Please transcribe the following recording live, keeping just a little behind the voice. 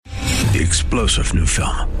The explosive new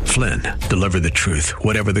film, Flynn, deliver the truth,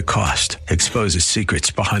 whatever the cost. Exposes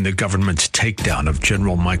secrets behind the government's takedown of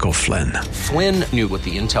General Michael Flynn. Flynn knew what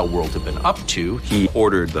the intel world had been up to. He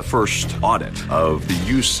ordered the first audit of the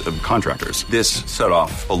use of contractors. This set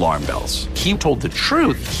off alarm bells. He told the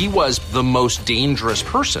truth. He was the most dangerous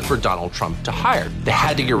person for Donald Trump to hire. They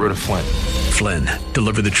had to get rid of Flynn. Flynn,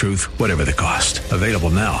 deliver the truth, whatever the cost. Available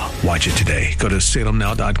now. Watch it today. Go to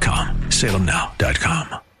salemnow.com.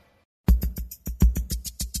 salemnow.com.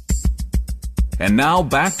 And now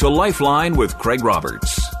back to Lifeline with Craig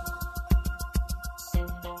Roberts.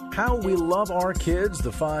 How we love our kids,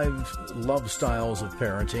 the 5 love styles of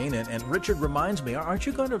parenting. And Richard reminds me, aren't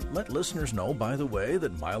you going to let listeners know, by the way,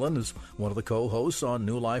 that Mylan is one of the co-hosts on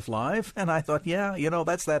New Life Live? And I thought, yeah,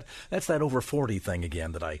 that's that over 40 thing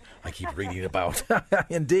again that I keep reading about.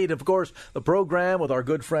 Indeed, of course, the program with our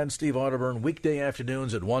good friend Steve Otterburn, weekday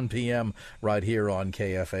afternoons at 1 p.m. right here on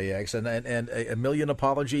KFAX. And a million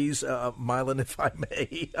apologies, Mylan, if I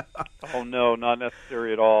may. Oh, no, not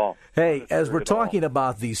necessary at all. Hey, as we're talking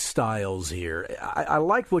about these styles here, I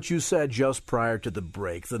liked what you said just prior to the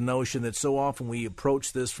break, the notion that so often we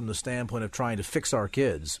approach this from the standpoint of trying to fix our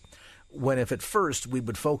kids, when if at first we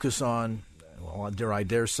would focus on, well, I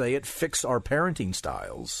dare say it, fix our parenting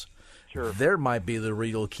styles. Sure. There might be the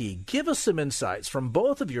real key. Give us some insights from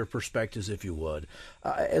both of your perspectives, if you would.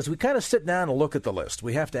 As we kind of sit down and look at the list,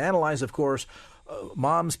 we have to analyze, of course,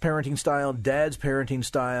 mom's parenting style, dad's parenting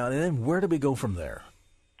style, and then where do we go from there?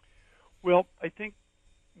 Well, I think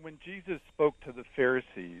when Jesus spoke to the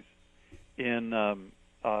Pharisees in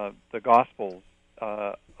the Gospels,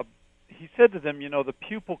 he said to them, the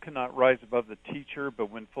pupil cannot rise above the teacher, but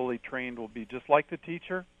when fully trained will be just like the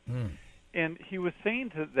teacher. Mm. And he was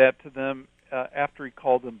saying that to them after he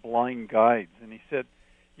called them blind guides. And he said,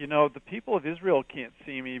 the people of Israel can't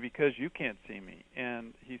see me because you can't see me.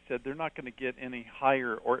 And he said they're not going to get any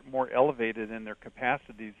higher or more elevated in their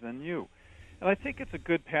capacities than you. And I think it's a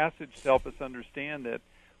good passage to help us understand that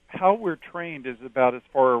how we're trained is about as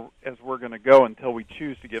far as we're going to go until we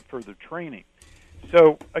choose to get further training.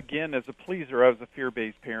 So, again, as a pleaser, I was a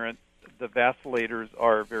fear-based parent. The vacillators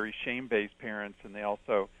are very shame-based parents, and they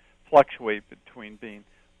also fluctuate between being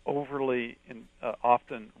overly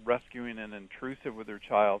often rescuing and intrusive with their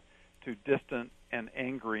child to distant and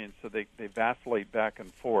angry, and so they vacillate back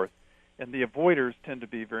and forth. And the avoiders tend to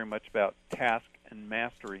be very much about task and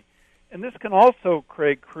mastery. And this can also,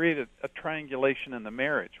 Craig, create a triangulation in the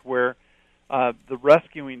marriage where the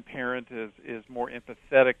rescuing parent is more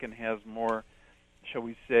empathetic and has more, shall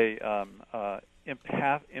we say,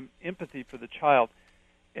 empathy for the child,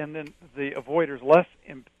 and then the avoider's less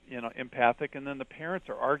empathic, and then the parents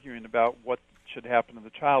are arguing about what should happen to the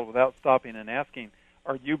child without stopping and asking,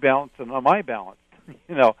 are you balanced and am I balanced,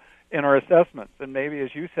 in our assessments. And maybe,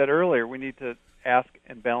 as you said earlier, we need to ask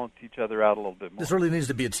and balance each other out a little bit more. This really needs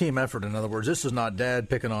to be a team effort. In other words, this is not dad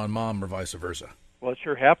picking on mom or vice versa. Well, it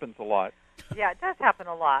sure happens a lot. Yeah, it does happen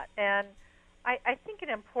a lot. And I think an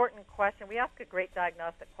important question, we ask a great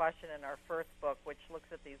diagnostic question in our first book, which looks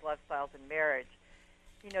at these lifestyles in marriage.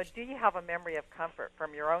 Do you have a memory of comfort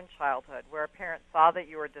from your own childhood where a parent saw that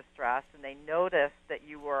you were distressed and they noticed that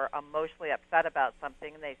you were emotionally upset about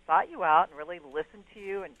something and they sought you out and really listened to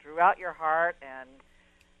you and drew out your heart and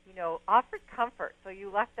offered comfort, so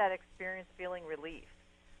you left that experience feeling relief.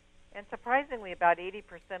 And surprisingly, about 80%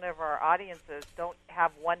 of our audiences don't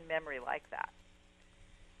have one memory like that.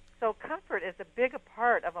 So comfort is a big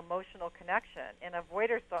part of emotional connection, and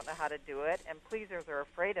avoiders don't know how to do it, and pleasers are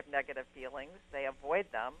afraid of negative feelings. They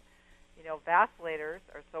avoid them. Vacillators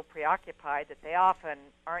are so preoccupied that they often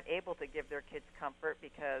aren't able to give their kids comfort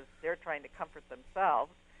because they're trying to comfort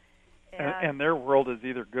themselves. And their world is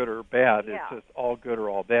either good or bad. Yeah. It's just all good or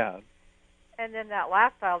all bad. And then that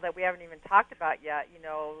last style that we haven't even talked about yet,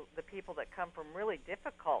 the people that come from really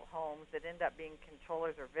difficult homes that end up being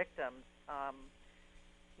controllers or victims,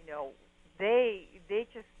 they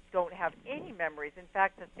just don't have any memories. In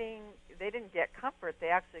fact, they didn't get comfort. They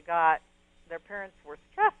actually their parents were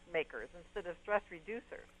stress makers instead of stress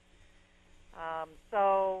reducers.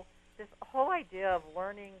 So this whole idea of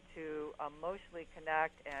learning to emotionally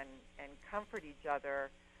connect and comfort each other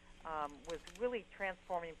was really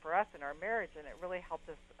transforming for us in our marriage, and it really helped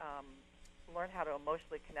us learn how to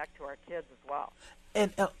emotionally connect to our kids as well.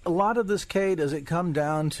 And a lot of this, Kay, does it come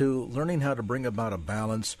down to learning how to bring about a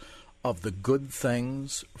balance of the good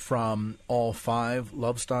things from all 5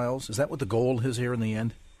 love styles? Is that what the goal is here in the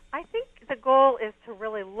end? I think the goal is to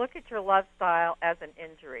really look at your love style as an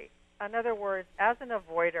injury. In other words, as an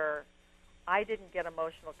avoider, I didn't get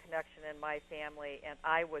emotional connection in my family, and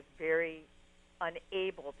I was very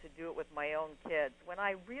unable to do it with my own kids. When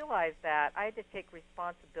I realized that, I had to take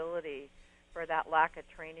responsibility for that lack of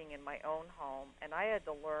training in my own home, and I had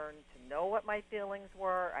to learn to know what my feelings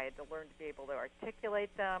were. I had to learn to be able to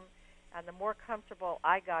articulate them, and the more comfortable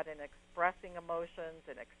I got in expressing emotions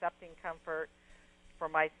and accepting comfort for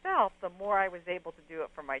myself, the more I was able to do it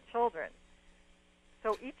for my children.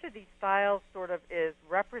 So each of these styles sort of is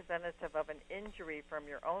representative of an injury from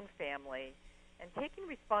your own family, and taking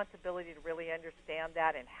responsibility to really understand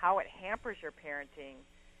that and how it hampers your parenting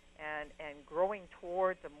and growing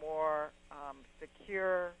towards a more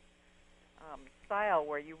secure style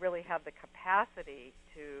where you really have the capacity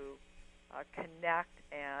to connect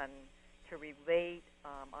and to relate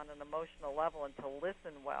on an emotional level and to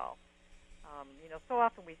listen well. So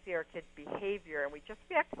often we see our kids' behavior and we just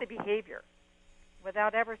react to the behavior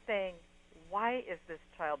without ever saying, why is this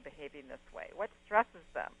child behaving this way? What stresses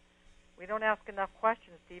them? We don't ask enough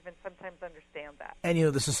questions to even sometimes understand that. And,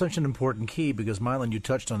 this is such an important key because, Mylan, you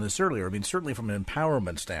touched on this earlier. I mean, certainly from an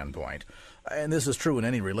empowerment standpoint, and this is true in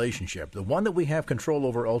any relationship, the one that we have control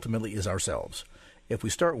over ultimately is ourselves. If we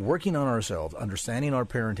start working on ourselves, understanding our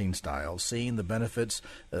parenting style, seeing the benefits,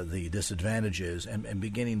 the disadvantages, and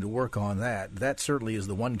beginning to work on that certainly is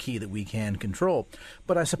the one key that we can control.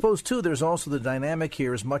 But I suppose, too, there's also the dynamic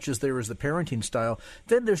here, as much as there is the parenting style,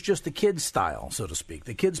 then there's just the kid's style, so to speak,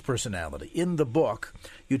 the kid's personality. In the book,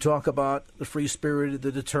 you talk about the free-spirited,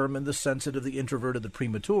 the determined, the sensitive, the introverted, the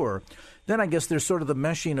premature. Then I guess there's sort of the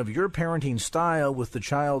meshing of your parenting style with the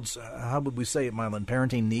child's, how would we say it, Mylan,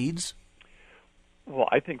 parenting needs? Well,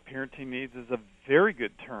 I think parenting needs is a very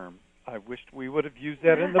good term. I wished we would have used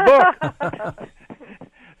that in the book.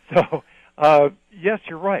 So, yes,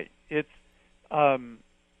 you're right. It's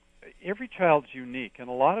every child's unique, and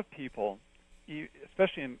a lot of people,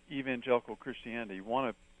 especially in evangelical Christianity,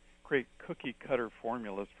 want to create cookie-cutter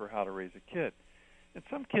formulas for how to raise a kid. And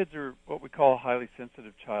some kids are what we call a highly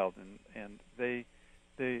sensitive child, and they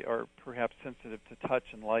are perhaps sensitive to touch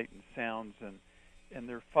and light and sounds, and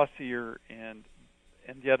they're fussier, and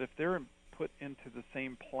yet if they're put into the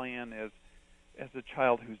same plan as a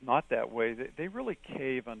child who's not that way, they really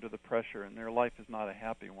cave under the pressure, and their life is not a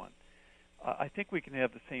happy one. I think we can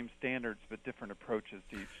have the same standards but different approaches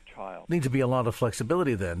to each child. Need to be a lot of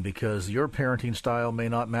flexibility then, because your parenting style may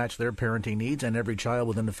not match their parenting needs, and every child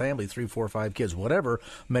within the family, 3, 4, 5 kids, whatever,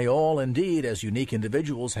 may all indeed, as unique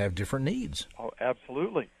individuals, have different needs. Oh,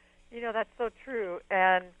 absolutely. That's so true.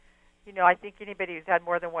 And, I think anybody who's had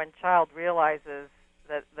more than one child realizes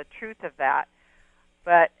the truth of that.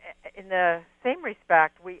 But in the same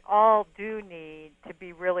respect, we all do need to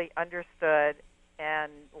be really understood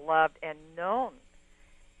and loved and known.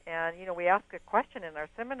 And, we ask a question in our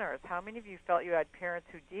seminars, how many of you felt you had parents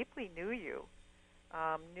who deeply knew you,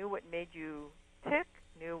 knew what made you tick,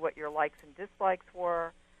 knew what your likes and dislikes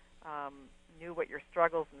were, knew what your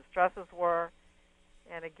struggles and stresses were?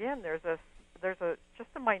 And again, there's just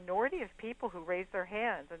a minority of people who raise their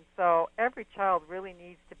hands, and so every child really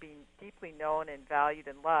needs to be deeply known and valued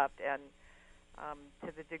and loved. And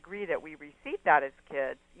to the degree that we receive that as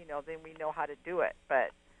kids, then we know how to do it.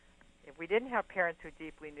 But if we didn't have parents who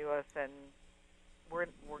deeply knew us, then we're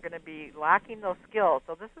going to be lacking those skills.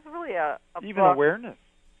 So this is really a even book. Awareness.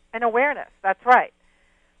 And awareness, that's right.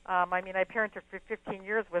 I parented for 15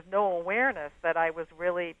 years with no awareness that I was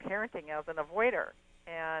really parenting as an avoider.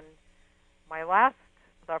 And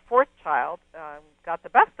the fourth child, got the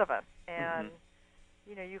best of us. And,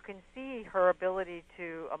 you can see her ability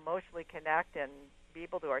to emotionally connect and be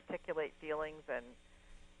able to articulate feelings and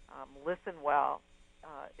listen well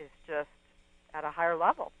is just at a higher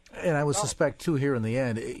level. And I would suspect, too, here in the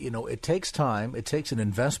end, it takes time, it takes an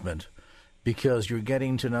investment, because you're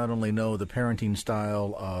getting to not only know the parenting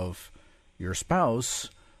style of your spouse,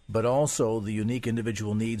 but also the unique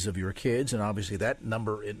individual needs of your kids, and obviously that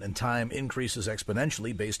number in time increases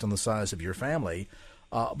exponentially based on the size of your family.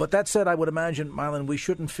 But that said, I would imagine, Mylan, we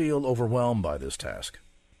shouldn't feel overwhelmed by this task.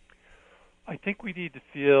 I think we need to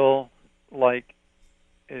feel like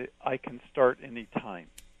I can start any time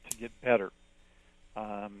to get better.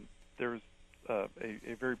 There's a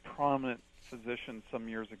very prominent physician some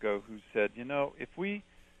years ago who said, if we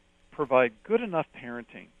provide good enough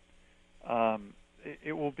parenting,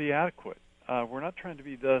 it will be adequate. We're not trying to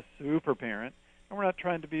be the super parent, and we're not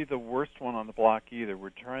trying to be the worst one on the block either. We're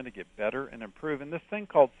trying to get better and improve. And this thing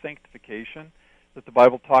called sanctification that the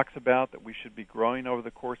Bible talks about, that we should be growing over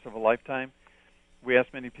the course of a lifetime, we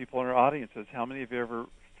ask many people in our audiences, how many of you ever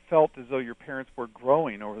felt as though your parents were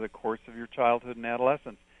growing over the course of your childhood and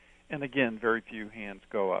adolescence? And again, very few hands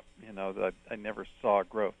go up, that I never saw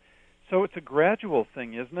growth. So it's a gradual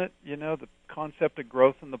thing, isn't it? You know, the concept of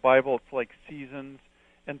growth in the Bible, it's like seasons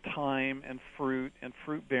and time and fruit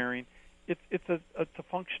bearing. It's a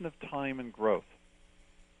function of time and growth.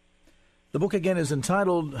 The book again is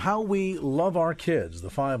entitled How We Love Our Kids, the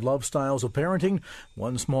 5 love styles of parenting.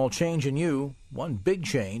 One small change in you, one big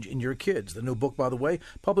change in your kids. The new book, by the way,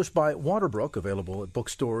 published by Waterbrook, available at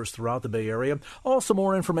bookstores throughout the Bay Area. Also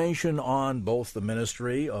more information on both the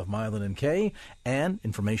ministry of Mylon and Kay and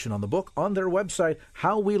information on the book on their website,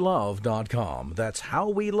 howwelove.com. That's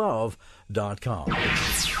howwelove.com.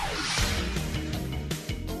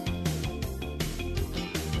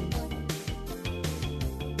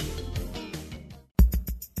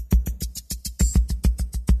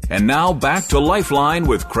 And now back to Lifeline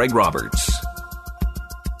with Craig Roberts.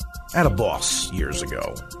 I had a boss years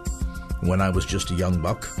ago when I was just a young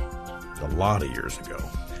buck, a lot of years ago,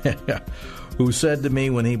 who said to me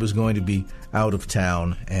when he was going to be out of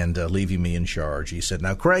town and leaving me in charge, he said,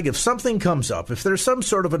 "Now, Craig, if something comes up, if there's some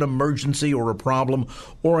sort of an emergency or a problem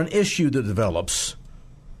or an issue that develops,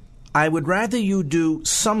 I would rather you do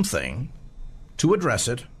something to address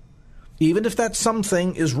it, even if that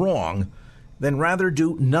something is wrong, than rather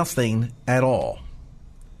do nothing at all."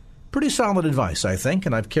 Pretty solid advice, I think,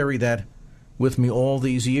 and I've carried that with me all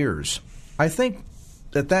these years. I think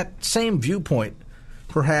that same viewpoint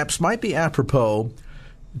perhaps might be apropos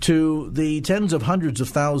to the tens of hundreds of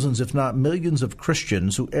thousands, if not millions, of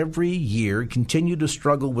Christians who every year continue to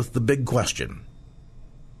struggle with the big question.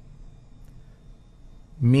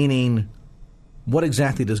 Meaning, what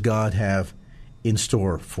exactly does God have in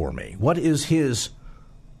store for me? What is His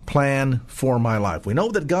plan for my life? We know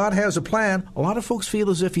that God has a plan. A lot of folks feel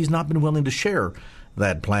as if He's not been willing to share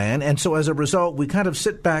that plan. And so as a result, we kind of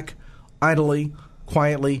sit back idly,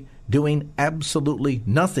 quietly, doing absolutely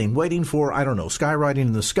nothing, waiting for, skywriting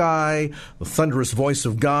in the sky, the thunderous voice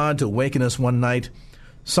of God to awaken us one night,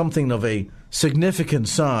 something of a significant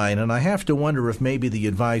sign. And I have to wonder if maybe the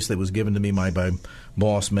advice that was given to me by my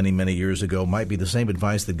boss many, many years ago might be the same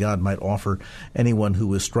advice that God might offer anyone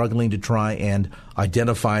who is struggling to try and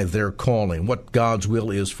identify their calling, what God's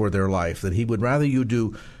will is for their life, that He would rather you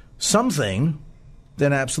do something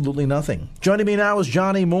than absolutely nothing. Joining me now is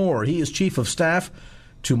Johnny Moore. He is Chief of Staff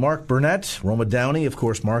to Mark Burnett. Roma Downey, of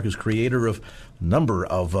course, Mark is creator of a number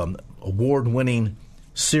of award-winning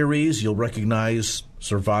series. You'll recognize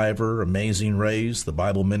Survivor, Amazing Race, the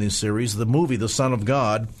Bible miniseries, the movie The Son of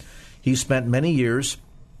God. He spent many years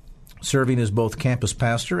serving as both campus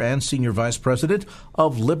pastor and senior vice president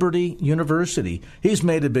of Liberty University. He's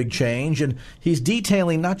made a big change, and he's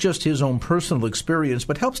detailing not just his own personal experience,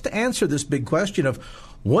 but helps to answer this big question of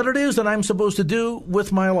what it is that I'm supposed to do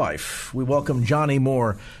with my life. We welcome Johnny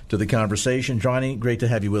Moore to the conversation. Johnny, great to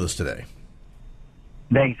have you with us today.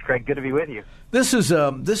 Thanks, Craig. Good to be with you. This is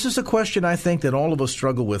a question I think that all of us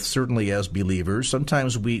struggle with, certainly as believers.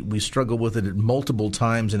 Sometimes we struggle with it at multiple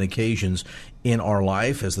times and occasions in our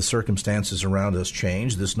life as the circumstances around us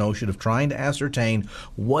change. This notion of trying to ascertain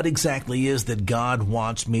what exactly is that God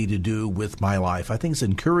wants me to do with my life. I think it's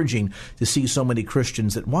encouraging to see so many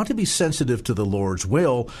Christians that want to be sensitive to the Lord's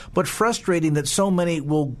will, but frustrating that so many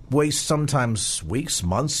will waste sometimes weeks,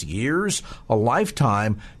 months, years, a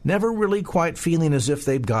lifetime, never really quite feeling as if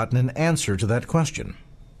they've gotten an answer to that question.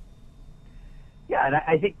 Yeah, and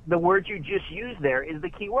I think the word you just used there is the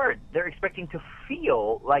key word. They're expecting to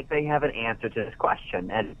feel like they have an answer to this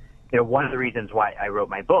question. And, one of the reasons why I wrote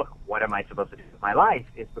my book, What Am I Supposed to Do with My Life,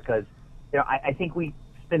 is because, I think we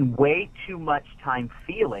spend way too much time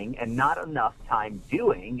feeling and not enough time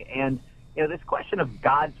doing. And, this question of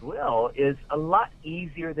God's will is a lot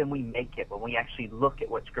easier than we make it when we actually look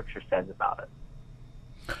at what Scripture says about it.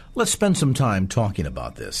 Let's spend some time talking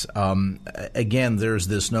about this. Again, there's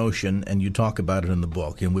this notion, and you talk about it in the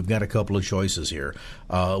book, and we've got a couple of choices here.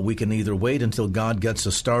 We can either wait until God gets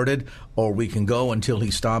us started, or we can go until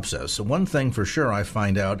He stops us. So one thing for sure I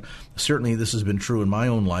find out, certainly this has been true in my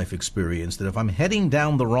own life experience, that if I'm heading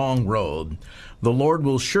down the wrong road, the Lord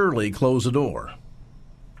will surely close a door.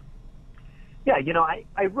 Yeah,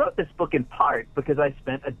 I wrote this book in part because I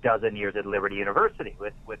spent a dozen years at Liberty University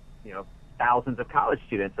with thousands of college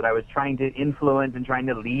students that I was trying to influence and trying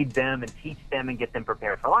to lead them and teach them and get them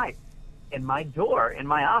prepared for life. And my door in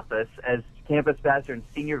my office as campus pastor and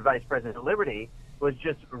senior vice president at Liberty was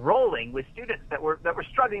just rolling with students that were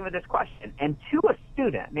struggling with this question. And to a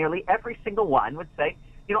student, nearly every single one would say,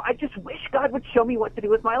 I just wish God would show me what to do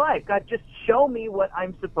with my life. God, just show me what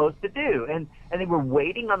I'm supposed to do. And they were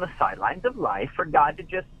waiting on the sidelines of life for God to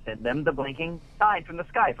just send them the blinking sign from the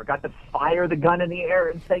sky, for God to fire the gun in the air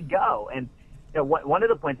and say go. And one of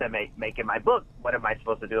the points I make in my book, What Am I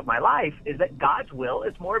Supposed to Do with My Life, is that God's will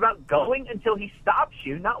is more about going until he stops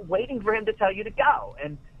you, not waiting for him to tell you to go.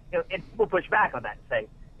 And and people push back on that and say,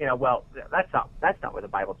 well, that's not what the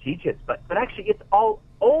Bible teaches. But actually, it's all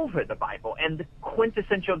over the Bible. And the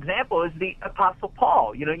quintessential example is the Apostle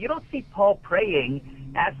Paul. You don't see Paul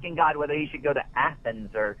praying, asking God whether he should go to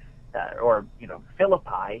Athens or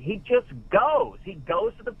Philippi. He just goes. He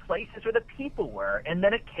goes to the places where the people were, and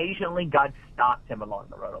then occasionally God stops him along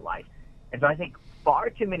the road of life. And so I think far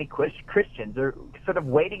too many Christians are sort of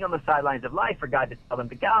waiting on the sidelines of life for God to tell them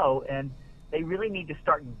to go, and they really need to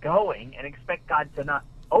start going and expect God to not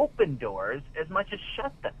open doors as much as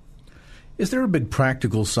shut them. Is there a big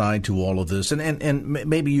practical side to all of this? And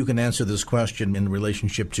maybe you can answer this question in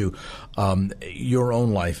relationship to your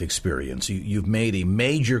own life experience. You've made a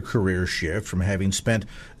major career shift from having spent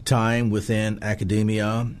time within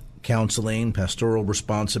academia, counseling, pastoral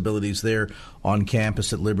responsibilities there on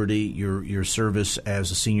campus at Liberty, your service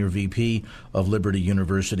as a senior VP of Liberty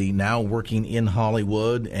University, now working in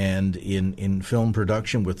Hollywood and in film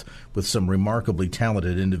production with some remarkably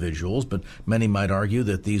talented individuals. But many might argue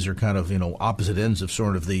that these are kind of opposite ends of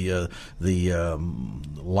sort of the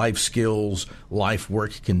life skills, life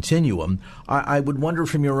work continuum. I would wonder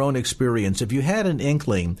from your own experience, if you had an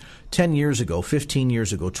inkling 10 years ago, 15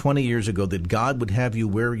 years ago, 20 years ago that God would have you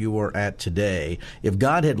where you are at today, if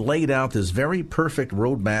God had laid out this very perfect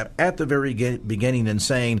roadmap at the very beginning and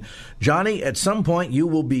saying, Johnny, at some point you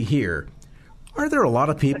will be here, are there a lot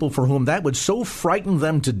of people for whom that would so frighten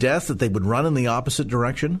them to death that they would run in the opposite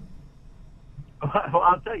direction? Well,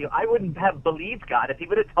 I'll tell you, I wouldn't have believed God if he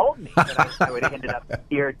would have told me that I would have ended up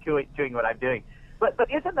here doing what I'm doing. But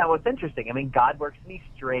isn't that what's interesting? I mean, God works in these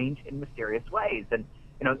strange and mysterious ways. And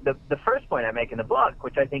the first point I make in the book,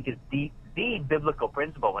 which I think is the biblical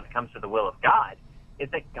principle when it comes to the will of God, is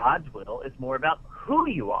that God's will is more about who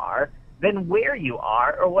you are than where you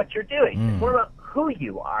are or what you're doing. It's more about who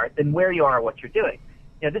you are than where you are or what you're doing.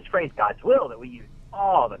 This phrase, God's will, that we use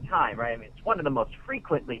all the time, right? I mean, it's one of the most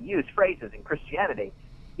frequently used phrases in Christianity,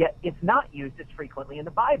 yet it's not used as frequently in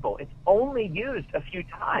the Bible. It's only used a few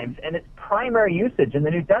times, and its primary usage in the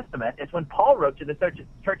New Testament is when Paul wrote to the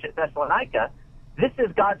church at Thessalonica, this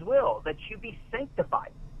is God's will, that you be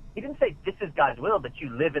sanctified. He didn't say this is God's will, that you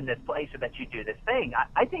live in this place or that you do this thing.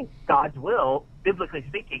 I think God's will, biblically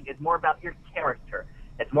speaking, is more about your character.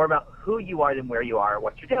 It's more about who you are than where you are or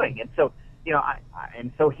what you're doing. And so,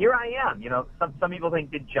 so here I am. Some people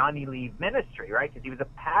think, did Johnny leave ministry, right? Because he was a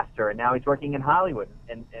pastor and now he's working in Hollywood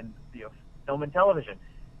and film and television.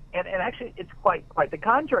 And actually, it's quite the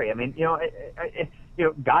contrary. I mean,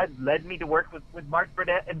 God led me to work with Mark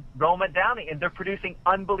Burnett and Roma Downey, and they're producing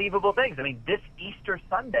unbelievable things. I mean, this Easter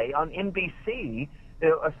Sunday on NBC,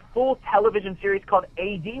 a full television series called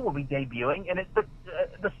AD will be debuting, and it's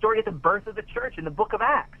the story of the birth of the church in the book of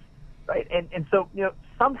Acts, right? And so,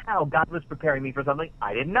 somehow God was preparing me for something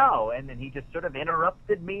I didn't know, and then he just sort of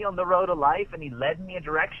interrupted me on the road of life, and he led me a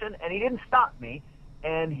direction, and he didn't stop me,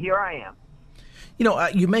 and here I am.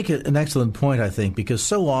 You make an excellent point, I think, because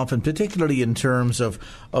so often, particularly in terms of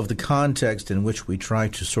the context in which we try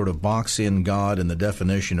to sort of box in God and the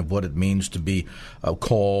definition of what it means to be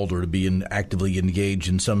called or to be actively engaged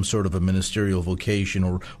in some sort of a ministerial vocation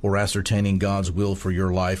or ascertaining God's will for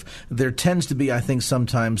your life, there tends to be, I think,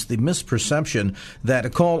 sometimes the misperception that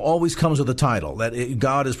a call always comes with a title, that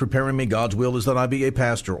God is preparing me, God's will is that I be a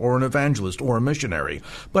pastor or an evangelist or a missionary.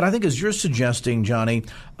 But I think as you're suggesting, Johnny,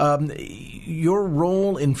 your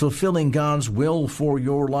role in fulfilling God's will for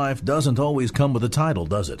your life doesn't always come with a title,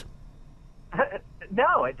 does it?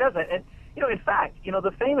 No, it doesn't. And, in fact,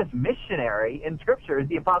 the famous missionary in Scripture is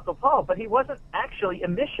the Apostle Paul, but he wasn't actually a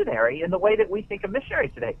missionary in the way that we think of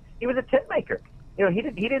missionaries today. He was a tent maker.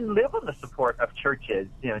 He didn't live on the support of churches,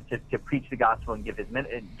 to preach the gospel and give his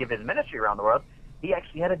ministry around the world. He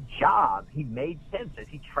actually had a job. He made tents as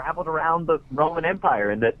he traveled around the Roman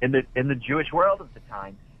Empire in the Jewish world at the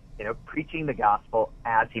time, preaching the gospel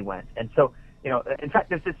as he went. And so, in fact,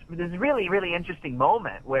 there's this really, really interesting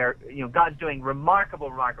moment where, God's doing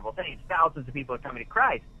remarkable things. Thousands of people are coming to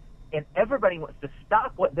Christ, and everybody wants to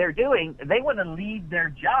stop what they're doing. They want to leave their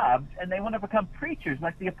jobs, and they want to become preachers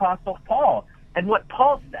like the Apostle Paul. And what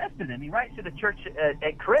Paul says to them, he writes to the church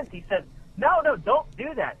at Corinth, he says, no, don't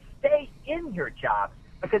do that. Stay in your jobs,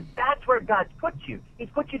 because that's where God's put you. He's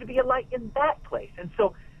put you to be a light in that place. And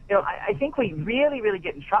so, I think we really, really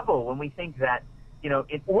get in trouble when we think that,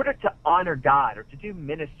 in order to honor God or to do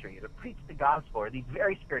ministry or to preach the gospel or these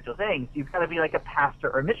very spiritual things, you've got to be like a pastor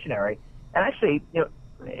or missionary. And actually,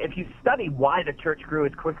 if you study why the church grew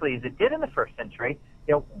as quickly as it did in the first century,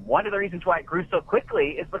 one of the reasons why it grew so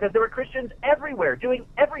quickly is because there were Christians everywhere doing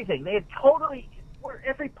everything. They had totally were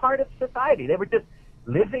every part of society. They were just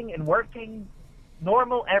living and working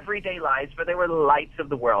normal everyday lives, but they were the lights of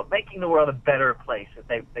the world, making the world a better place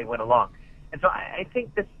as they went along. And so I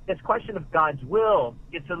think this question of God's will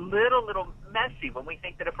gets a little messy when we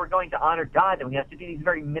think that if we're going to honor God, then we have to do these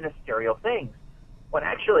very ministerial things. When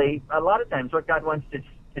actually, a lot of times what God wants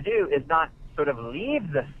to do is not sort of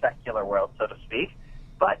leave the secular world, so to speak,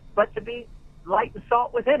 but to be light and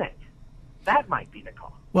salt within it. That might be the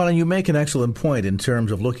call. Well, and you make an excellent point in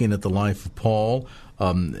terms of looking at the life of Paul,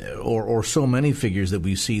 or so many figures that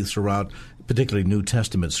we see throughout, particularly New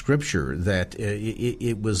Testament Scripture, that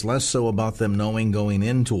it was less so about them knowing going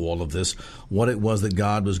into all of this what it was that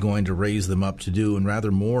God was going to raise them up to do, and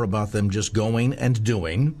rather more about them just going and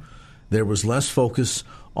doing. There was less focus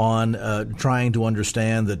on trying to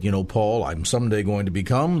understand that, Paul, I'm someday going to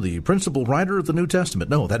become the principal writer of the New Testament.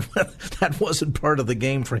 No, that wasn't part of the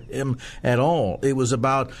game for him at all. It was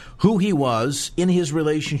about who he was in his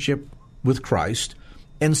relationship with Christ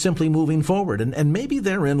and simply moving forward. And maybe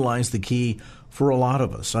therein lies the key for a lot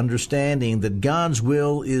of us, understanding that God's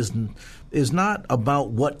will is not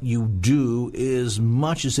about what you do as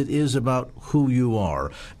much as it is about who you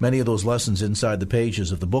are. Many of those lessons inside the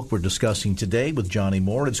pages of the book we're discussing today with Johnny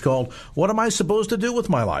Moore. It's called, What Am I Supposed to Do with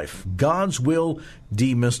My Life? God's Will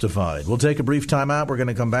Demystified. We'll take a brief time out. We're going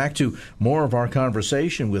to come back to more of our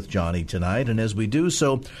conversation with Johnny tonight. And as we do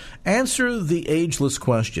so, answer the ageless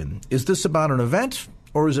question. Is this about an event,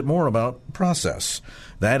 or is it more about process?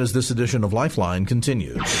 That as this edition of Lifeline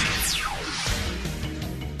continues.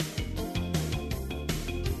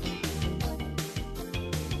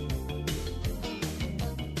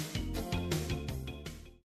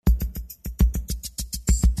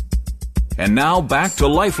 And now back to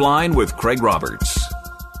Lifeline with Craig Roberts.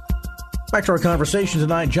 Back to our conversation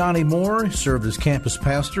tonight. Johnny Moore served as campus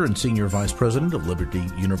pastor and senior vice president of Liberty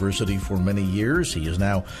University for many years. He is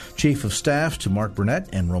now chief of staff to Mark Burnett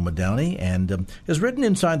and Roma Downey, and has written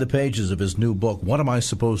inside the pages of his new book, What Am I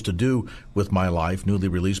Supposed to Do with My Life, newly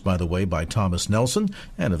released, by the way, by Thomas Nelson,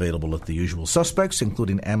 and available at the usual suspects,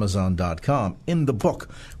 including Amazon.com. In the book,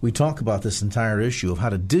 we talk about this entire issue of how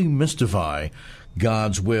to demystify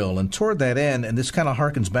God's will. And toward that end, and this kind of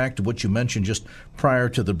harkens back to what you mentioned just prior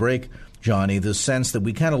to the break, Johnny, the sense that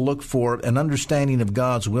we kind of look for an understanding of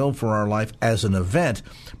God's will for our life as an event,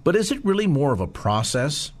 but is it really more of a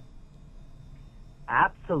process?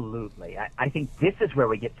 Absolutely. I think this is where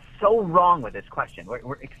we get so wrong with this question.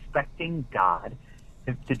 We're expecting God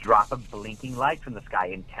to drop a blinking light from the sky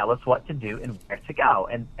and tell us what to do and where to go.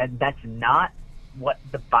 And that's not what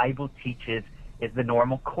the Bible teaches is the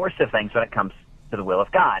normal course of things when it comes to the will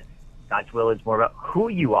of God. God's will is more about who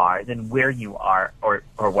you are than where you are or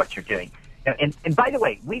what you're doing. And by the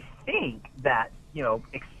way, we think that,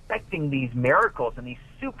 expecting these miracles and these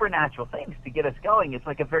supernatural things to get us going is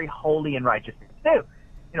like a very holy and righteous thing to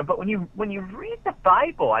do. But when you read the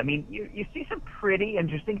Bible, I mean, you see some pretty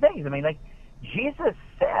interesting things. I mean, like Jesus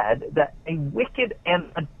said that a wicked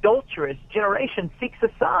and adulterous generation seeks a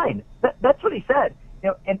sign. That's what he said.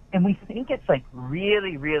 And we think it's like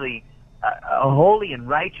really, really a holy and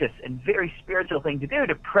righteous and very spiritual thing to do,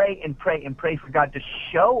 to pray and pray and pray for God to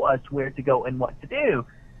show us where to go and what to do.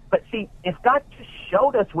 But see, if God just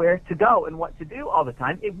showed us where to go and what to do all the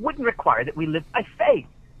time, it wouldn't require that we live by faith.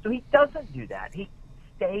 So he doesn't do that. He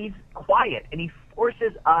stays quiet, and he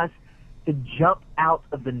forces us to jump out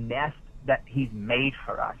of the nest that he's made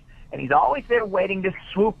for us. And he's always there waiting to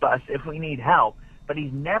swoop us if we need help, but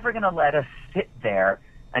he's never going to let us sit there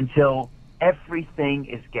until everything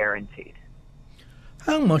is guaranteed.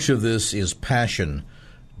 How much of this is passion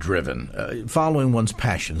driven, following one's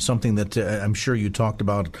passion, something that I'm sure you talked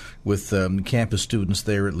about with campus students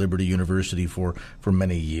there at Liberty University for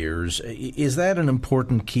many years. Is that an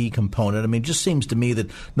important key component? I mean, it just seems to me that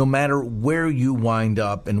no matter where you wind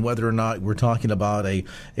up and whether or not we're talking about a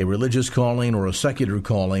religious calling or a secular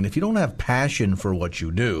calling, if you don't have passion for what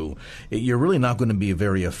you do, you're really not going to be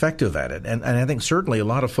very effective at it. And I think certainly a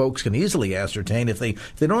lot of folks can easily ascertain if they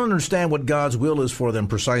don't understand what God's will is for them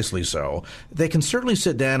precisely so, they can certainly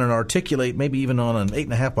sit down and articulate, maybe even on an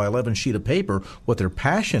 8.5 by 11 sheet of paper, what they're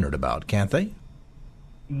passionate about, can't they?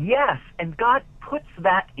 Yes, and God puts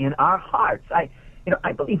that in our hearts. I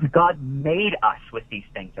believe God made us with these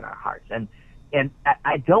things in our hearts, and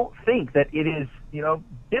I don't think that it is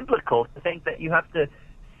biblical to think that you have to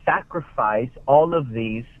sacrifice all of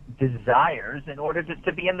these desires in order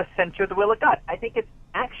to be in the center of the will of God. I think it's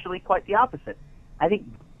actually quite the opposite. I think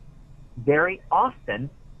very often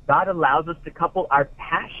God allows us to couple our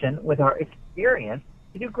passion with our experience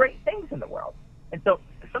to do great things in the world. And so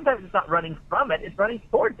sometimes it's not running from it, it's running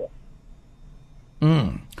towards it.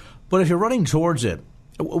 But if you're running towards it,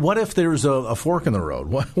 what if there's a fork in the road?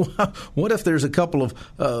 What if there's a couple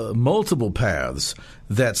of multiple paths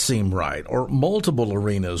that seem right, or multiple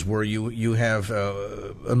arenas where you have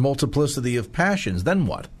a multiplicity of passions? Then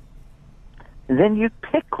what? Then you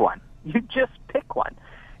pick one. You just pick one.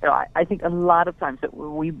 You know, I think a lot of times that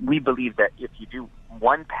we believe that if you do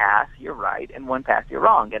one path, you're right, and one path, you're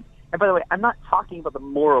wrong. And by the way, I'm not talking about the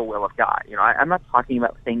moral will of God. You know, I'm not talking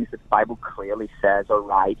about things that the Bible clearly says are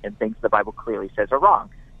right and things the Bible clearly says are wrong.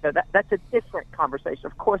 Now, that's a different conversation.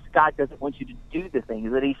 Of course, God doesn't want you to do the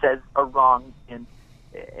things that he says are wrong in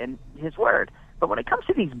his word. But when it comes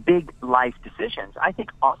to these big life decisions, I think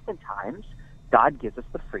oftentimes God gives us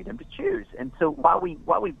the freedom to choose. And so while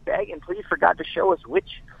we beg and plead for God to show us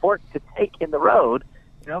which fork to take in the road,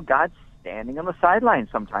 you know, God's standing on the sidelines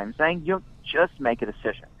sometimes saying, you just make a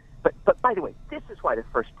decision. But by the way, this is why the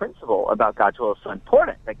first principle about God's will is so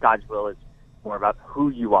important, that God's will is more about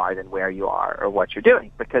who you are than where you are or what you're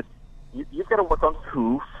doing, because you've got to work on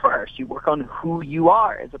who first. You work on who you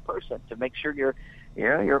are as a person to make sure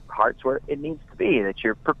your heart's where it needs to be, that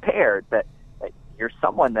you're prepared, that you're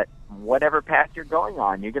someone that whatever path you're going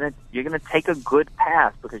on, you're gonna take a good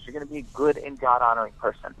path because you're gonna be a good and God-honoring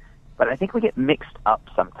person. But I think we get mixed up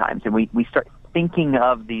sometimes, and we start thinking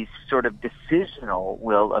of these sort of decisional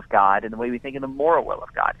will of God in the way we think of the moral will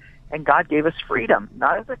of God. And God gave us freedom,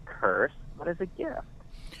 not as a curse, but as a gift.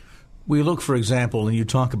 We look, for example, and you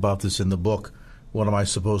talk about this in the book, What Am I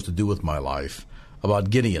Supposed to Do with My Life?,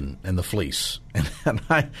 about Gideon and the fleece. And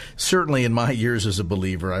I certainly in my years as a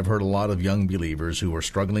believer, I've heard a lot of young believers who are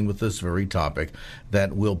struggling with this very topic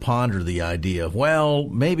that will ponder the idea of, well,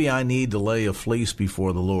 maybe I need to lay a fleece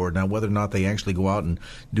before the Lord. Now, whether or not they actually go out and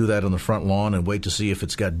do that on the front lawn and wait to see if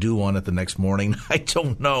it's got dew on it the next morning, I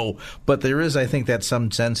don't know. But there is, I think, that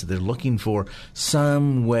some sense that they're looking for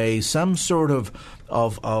some way, some sort of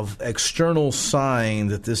external sign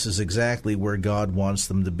that this is exactly where God wants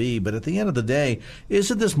them to be. But at the end of the day,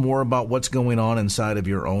 isn't this more about what's going on inside of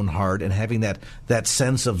your own heart and having that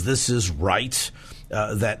sense of this is right,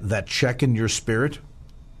 that check in your spirit?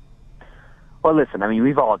 Well, listen, I mean,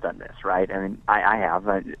 we've all done this, right? I mean, I have.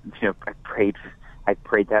 I prayed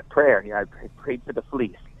that prayer. You know, I prayed for the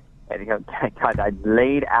fleece. And God, I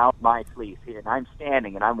laid out my fleece here, and I'm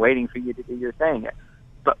standing, and I'm waiting for you to do your thing.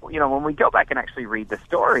 But, you know, when we go back and actually read the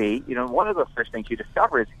story, you know, one of the first things you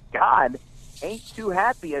discover is God ain't too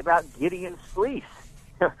happy about Gideon's fleece.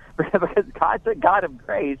 Because God's a God of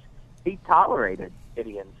grace, he tolerated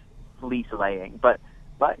Gideon's fleece laying. But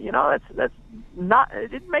you know, that's not,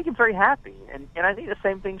 it didn't make him very happy. And I think the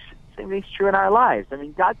same thing's true in our lives. I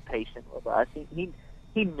mean, God's patient with us.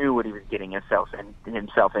 He knew what he was getting himself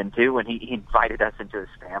into when he invited us into his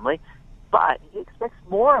family. But he expects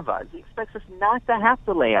more of us. He expects us not to have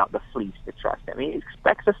to lay out the fleece to trust him. He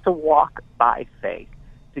expects us to walk by faith,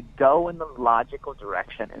 to go in the logical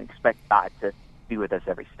direction and expect God to be with us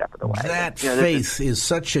every step of the way. That faith is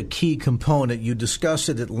such a key component. You discuss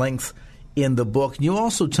it at length in the book. You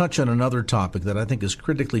also touch on another topic that I think is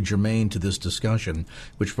critically germane to this discussion,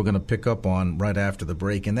 which we're going to pick up on right after the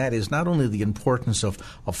break, and that is not only the importance of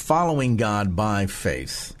following God by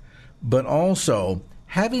faith, but also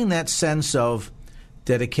having that sense of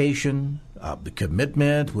dedication,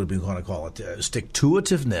 commitment, what we want to call it,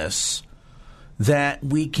 stick-to-itiveness, that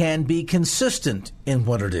we can be consistent in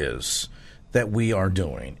what it is that we are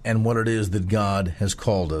doing and what it is that God has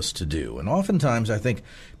called us to do. And oftentimes I think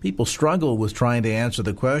people struggle with trying to answer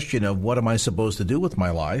the question of what am I supposed to do with my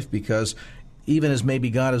life, because even as maybe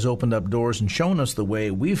God has opened up doors and shown us the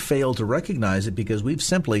way, we've failed to recognize it because we've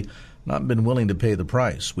simply not been willing to pay the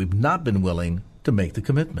price. We've not been willing to make the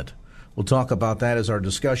commitment. We'll talk about that as our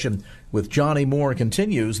discussion with Johnny Moore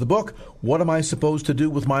continues. The book, What Am I Supposed to Do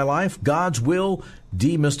with My Life? God's Will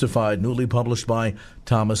Demystified, newly published by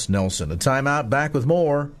Thomas Nelson. A time out, back with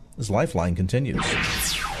more as Lifeline continues.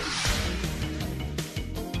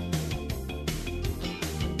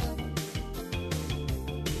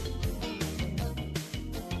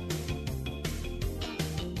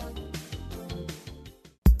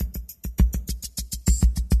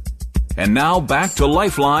 And now back to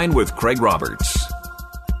Lifeline with Craig Roberts.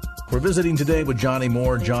 We're visiting today with Johnny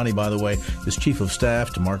Moore. Johnny, by the way, is Chief of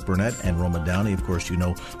Staff to Mark Burnett and Roma Downey. Of course, you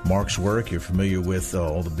know Mark's work. You're familiar with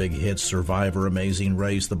all the big hits, Survivor, Amazing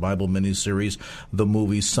Race, the Bible miniseries, the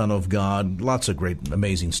movie Son of God. Lots of great,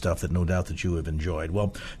 amazing stuff that no doubt that you have enjoyed.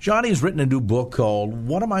 Well, Johnny's written a new book called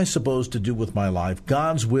What Am I Supposed to Do with My Life?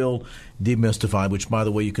 God's Will Demystified, which, by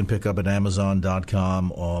the way, you can pick up at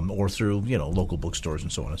Amazon.com or through, local bookstores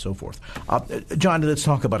and so on and so forth. Johnny, let's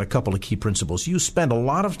talk about a couple of key principles. You spend a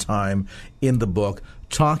lot of time in the book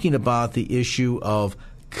talking about the issue of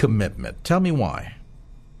commitment. Tell me why.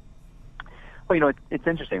 Well, it's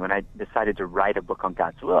interesting. When I decided to write a book on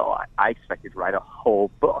God's will, I expected to write a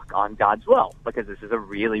whole book on God's will because this is a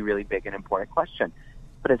really, really big and important question.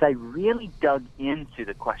 But as I really dug into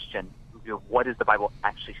the question, what does the Bible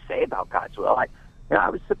actually say about God's will, I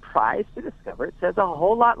was surprised to discover it says a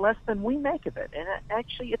whole lot less than we make of it. And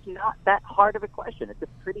actually, it's not that hard of a question. It's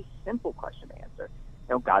a pretty simple question to answer.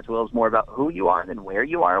 God's will is more about who you are than where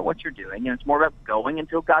you are and what you're doing. And it's more about going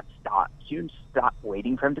until God stops you and stop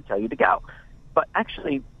waiting for him to tell you to go. But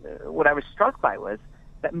actually, what I was struck by was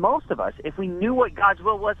that most of us, if we knew what God's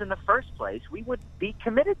will was in the first place, we would be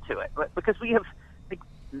committed to it. But because we have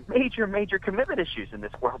major commitment issues in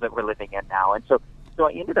this world that we're living in now. And so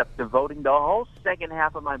I ended up devoting the whole second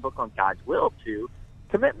half of my book on God's will to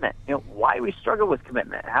commitment. Why we struggle with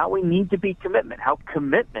commitment, how we need to be commitment, how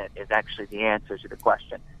commitment is actually the answer to the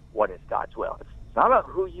question, what is God's will? It's not about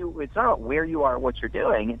it's not about where you are, what you're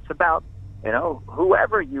doing. It's about,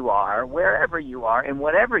 whoever you are, wherever you are, and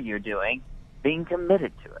whatever you're doing, being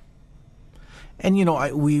committed to it. And,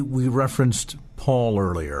 we referenced Paul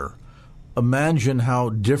earlier. Imagine how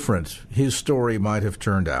different his story might have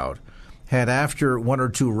turned out had, after one or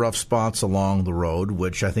two rough spots along the road,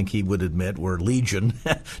 which I think he would admit were legion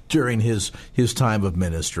during his time of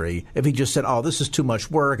ministry, if he just said, "Oh, this is too much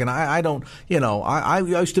work," and I don't, I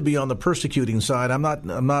used to be on the persecuting side. I'm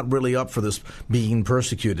not really up for this being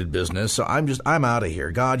persecuted business. So I'm out of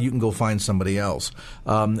here. God, you can go find somebody else.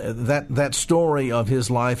 That story of his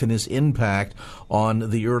life and his impact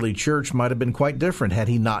on the early church might have been quite different had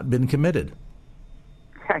he not been committed.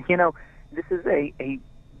 This is a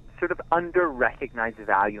sort of under-recognized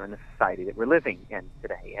value in the society that we're living in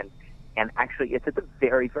today. And actually, it's at the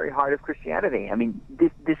very, very heart of Christianity. I mean,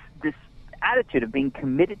 this attitude of being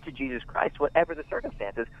committed to Jesus Christ, whatever the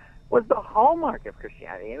circumstances, was the hallmark of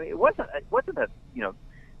Christianity. I mean, it wasn't a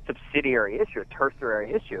subsidiary issue, a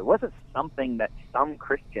tertiary issue. It wasn't something that some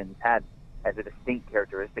Christians had as a distinct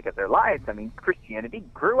characteristic of their lives. I mean, Christianity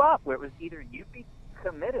grew up where it was either you be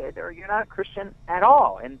committed or you're not a Christian at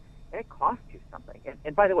all. And it costs you something.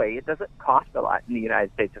 And by the way, it doesn't cost a lot in the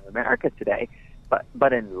United States of America today,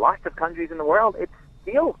 but in lots of countries in the world, it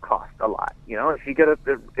still costs a lot. If you go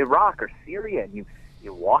to Iraq or Syria and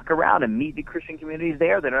you walk around and meet the Christian communities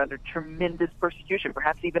there that are under tremendous persecution,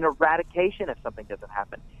 perhaps even eradication if something doesn't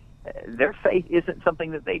happen. Their faith isn't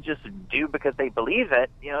something that they just do because they believe it.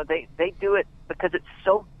 They do it because it's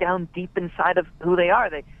so down deep inside of who they are.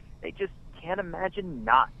 They just can't imagine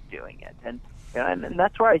not doing it. And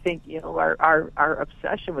that's where I think our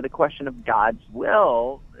obsession with the question of God's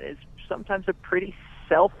will is sometimes a pretty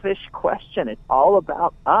selfish question. It's all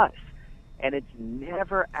about us, and it's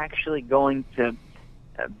never actually going to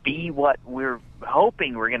be what we're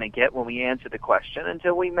hoping we're going to get when we answer the question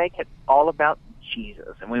until we make it all about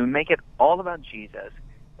Jesus. And when we make it all about Jesus,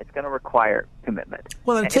 it's going to require commitment.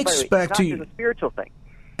 Well, it takes us back to the spiritual thing.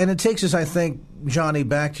 And it takes us, I think, Johnny,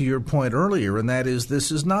 back to your point earlier, and that is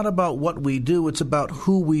this is not about what we do, it's about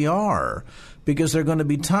who we are, because there are going to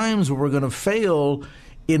be times where we're going to fail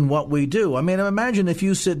in what we do. I mean, imagine if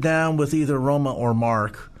you sit down with either Roma or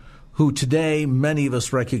Mark, who today many of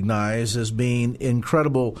us recognize as being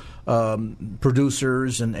incredible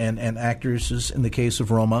producers and actresses in the case of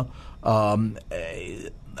Roma.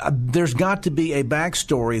 There's got to be a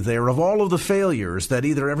backstory there of all of the failures that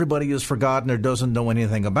either everybody has forgotten or doesn't know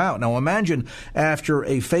anything about. Now, imagine after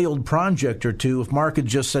a failed project or two, if Mark had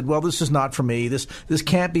just said, well, this is not for me. This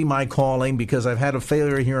can't be my calling because I've had a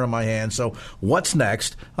failure here on my hands. So what's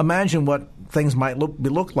next? Imagine what things might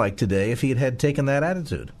look like today if he had taken that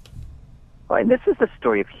attitude. Well, and this is the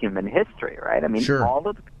story of human history, right? I mean, sure. All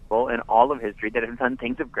of the people in all of history that have done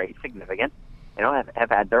things of great significance, have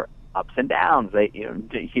had their ups and downs.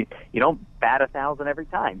 You don't bat 1,000 every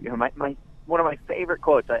time. One of my favorite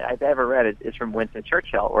quotes I've ever read is from Winston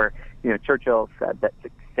Churchill, where Churchill said that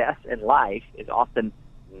success in life is often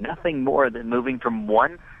nothing more than moving from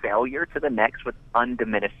one failure to the next with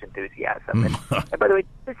undiminished enthusiasm. And by the way,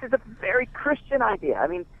 this is a very Christian idea. I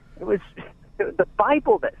mean, it was the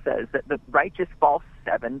Bible that says that the righteous fall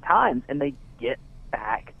 7 times and they get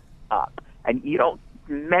back up. And you don't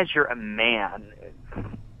measure a man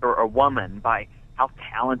or a woman by how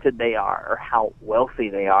talented they are or how wealthy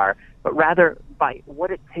they are, but rather by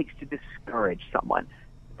what it takes to discourage someone.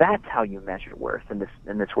 That's how you measure worth in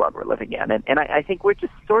this world we're living in. And I think we're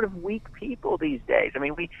just sort of weak people these days. I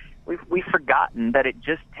mean, we've forgotten that it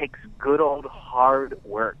just takes good old hard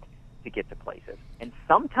work to get to places. And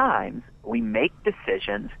sometimes we make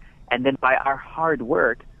decisions, and then by our hard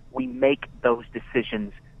work, we make those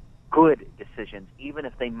decisions good decisions, even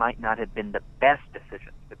if they might not have been the best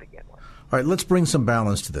decisions to begin with. All right, let's bring some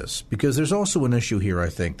balance to this, because there's also an issue here, I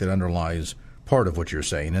think, that underlies part of what you're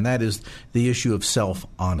saying, and that is the issue of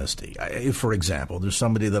self-honesty. For example, there's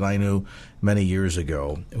somebody that I knew many years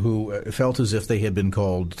ago who felt as if they had been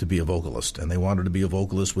called to be a vocalist, and they wanted to be a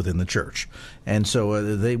vocalist within the church. And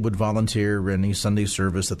so they would volunteer any Sunday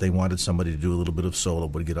service that they wanted somebody to do a little bit of solo,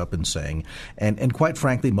 would get up and sing. And quite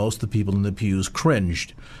frankly, most of the people in the pews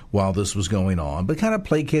cringed while this was going on, but kind of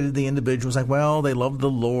placated the individuals like, well, they love the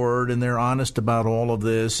Lord, and they're honest about all of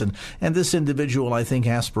this. And this individual, I think,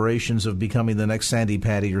 aspirations of becoming the next Sandy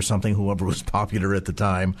Patty or something, whoever was popular at the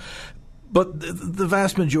time. But the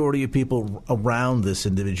vast majority of people around this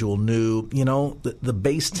individual knew, the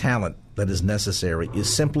base talent that is necessary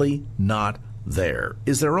is simply not there.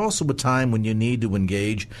 Is there also a time when you need to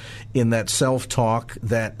engage in that self-talk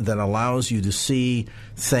that allows you to see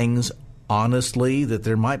things honestly, that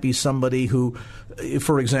there might be somebody who,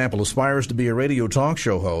 for example, aspires to be a radio talk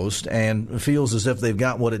show host and feels as if they've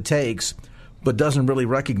got what it takes, but doesn't really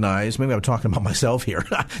recognize, maybe I'm talking about myself here,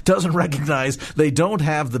 doesn't recognize they don't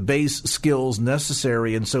have the base skills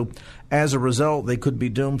necessary. And so as a result, they could be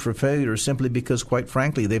doomed for failure simply because, quite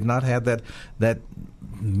frankly, they've not had that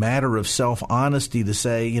matter of self-honesty to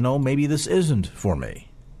say, maybe this isn't for me.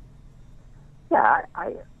 Yeah,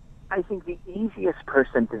 I think the easiest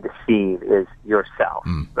person to deceive is yourself,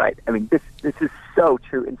 right? I mean, this is so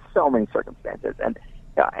true in so many circumstances. And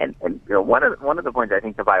one of the points I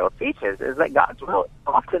think the Bible teaches is that God's will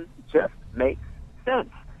often just makes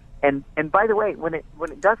sense. And by the way, when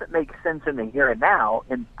it doesn't make sense in the here and now,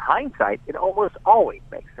 in hindsight, it almost always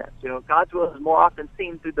makes sense. God's will is more often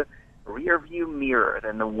seen through the rear view mirror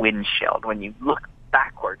than the windshield. When you look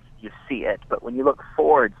backwards, you see it, but when you look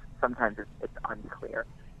forwards, sometimes it's unclear.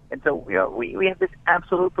 And so, we have this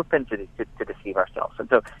absolute propensity to deceive ourselves. And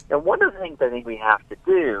so, one of the things I think we have to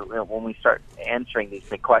do when we start answering these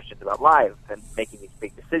big questions about life and making these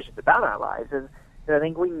big decisions about our lives is that I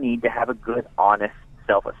think we need to have a good, honest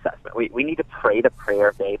self-assessment. We need to pray the prayer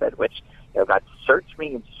of David, which, God, search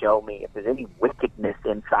me and show me if there's any wickedness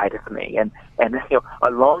inside of me. And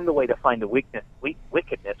along the way to find the wickedness,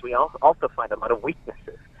 we also find a lot of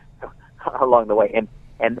weaknesses along the way.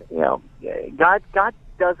 And God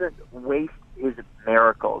doesn't waste his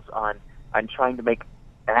miracles on trying to make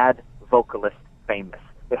bad vocalists famous.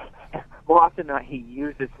 More often than not, he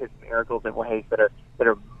uses his miracles in ways that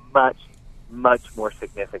are much, much more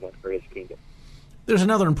significant for his kingdom. There's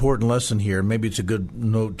another important lesson here. Maybe it's a good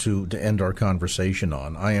note to end our conversation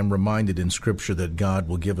on. I am reminded in Scripture that God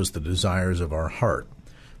will give us the desires of our heart.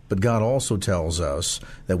 But God also tells us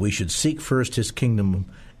that we should seek first his kingdom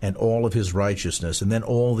and all of his righteousness, and then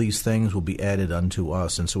all these things will be added unto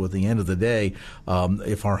us. And so at the end of the day,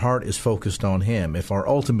 if our heart is focused on him, if our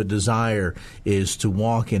ultimate desire is to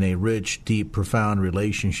walk in a rich, deep, profound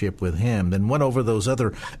relationship with him, then whatever those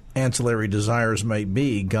other ancillary desires may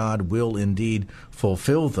be, God will indeed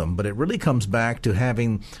fulfill them. But it really comes back to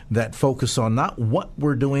having that focus on not what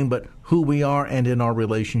we're doing, but who we are and in our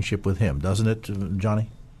relationship with him. Doesn't it, Johnny?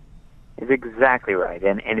 It's exactly right.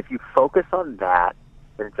 And if you focus on that,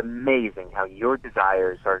 then it's amazing how your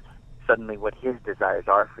desires are suddenly what his desires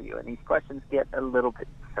are for you. And these questions get a little bit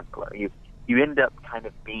simpler. You end up kind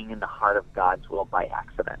of being in the heart of God's will by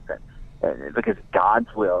accident. And because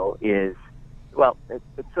God's will is,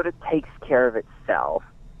 it sort of takes care of itself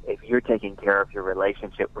if you're taking care of your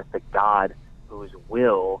relationship with the God whose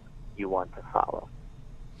will you want to follow.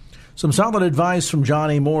 Some solid advice from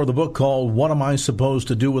Johnny Moore, the book called What Am I Supposed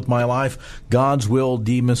to Do with My Life? God's Will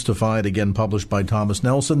Demystified, again published by Thomas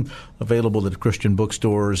Nelson, available at Christian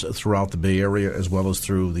bookstores throughout the Bay Area, as well as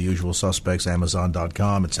through the usual suspects,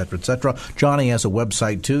 Amazon.com, etc., etc. Johnny has a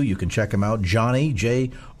website, too. You can check him out, Johnny,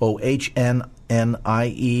 Johnie,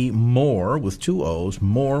 Moore, with two O's,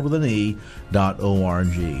 Moore with an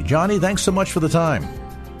E.org. Johnny, thanks so much for the time.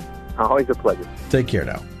 Always a pleasure. Take care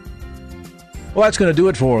now. Well, that's going to do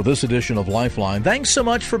it for this edition of Lifeline. Thanks so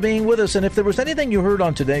much for being with us. And if there was anything you heard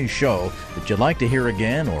on today's show that you'd like to hear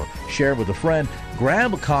again or share with a friend,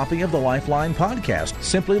 grab a copy of the Lifeline podcast.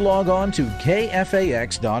 Simply log on to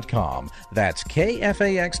KFAX.com. That's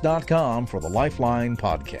KFAX.com for the Lifeline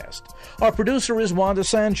podcast. Our producer is Wanda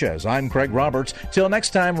Sanchez. I'm Craig Roberts. Till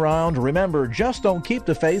next time round, remember, just don't keep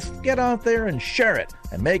the faith. Get out there and share it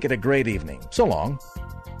and make it a great evening. So long.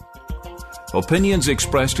 Opinions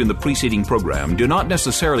expressed in the preceding program do not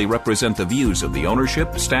necessarily represent the views of the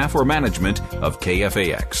ownership, staff, or management of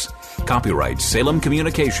KFAX. Copyright Salem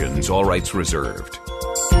Communications, all rights reserved.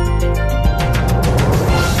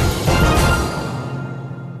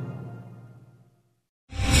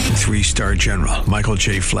 Three-star General Michael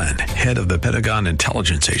J. Flynn, head of the Pentagon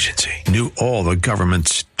Intelligence Agency, knew all the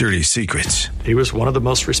government's dirty secrets. He was one of the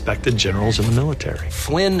most respected generals in the military.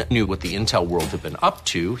 Flynn knew what the intel world had been up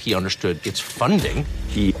to. He understood its funding.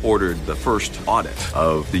 He ordered the first audit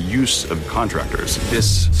of the use of contractors.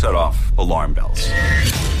 This set off alarm bells.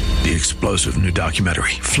 The explosive new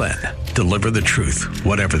documentary, Flynn, Deliver the Truth,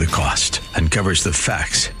 Whatever the Cost, uncovers the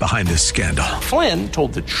facts behind this scandal. Flynn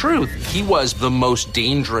told the truth. He was the most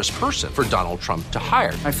dangerous person for Donald Trump to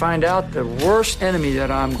hire. I find out the worst enemy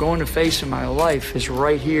that I'm going to face in my life is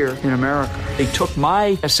right here in America. They took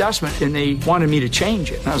my assessment and they wanted me to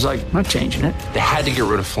change it. And I was like, I'm not changing it. They had to get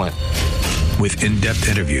rid of Flynn. With in-depth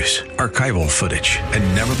interviews, archival footage,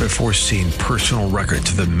 and never-before-seen personal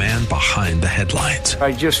records of the man behind the headlines.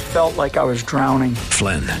 I just felt like I was drowning.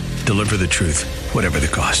 Flynn, Deliver the Truth, Whatever the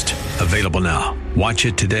Cost. Available now. Watch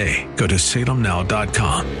it today. Go to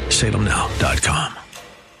salemnow.com. salemnow.com.